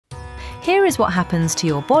Here is what happens to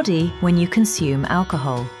your body when you consume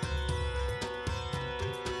alcohol.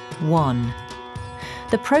 1.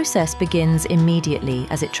 The process begins immediately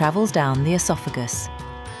as it travels down the esophagus.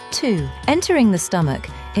 2. Entering the stomach,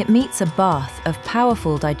 it meets a bath of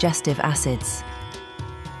powerful digestive acids.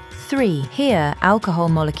 3. Here, alcohol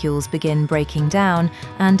molecules begin breaking down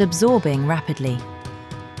and absorbing rapidly.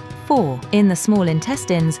 4. In the small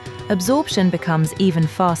intestines, absorption becomes even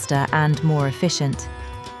faster and more efficient.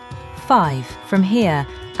 5. From here,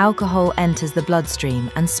 alcohol enters the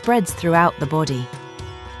bloodstream and spreads throughout the body.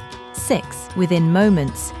 6. Within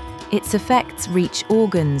moments, its effects reach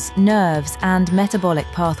organs, nerves, and metabolic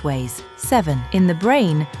pathways. 7. In the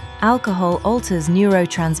brain, alcohol alters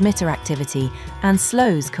neurotransmitter activity and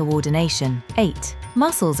slows coordination. 8.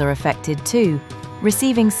 Muscles are affected too,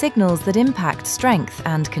 receiving signals that impact strength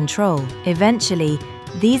and control. Eventually,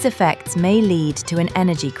 these effects may lead to an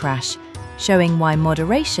energy crash, showing why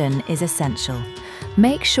moderation is essential.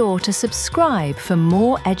 Make sure to subscribe for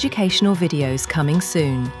more educational videos coming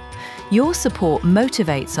soon. Your support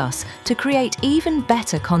motivates us to create even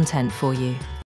better content for you.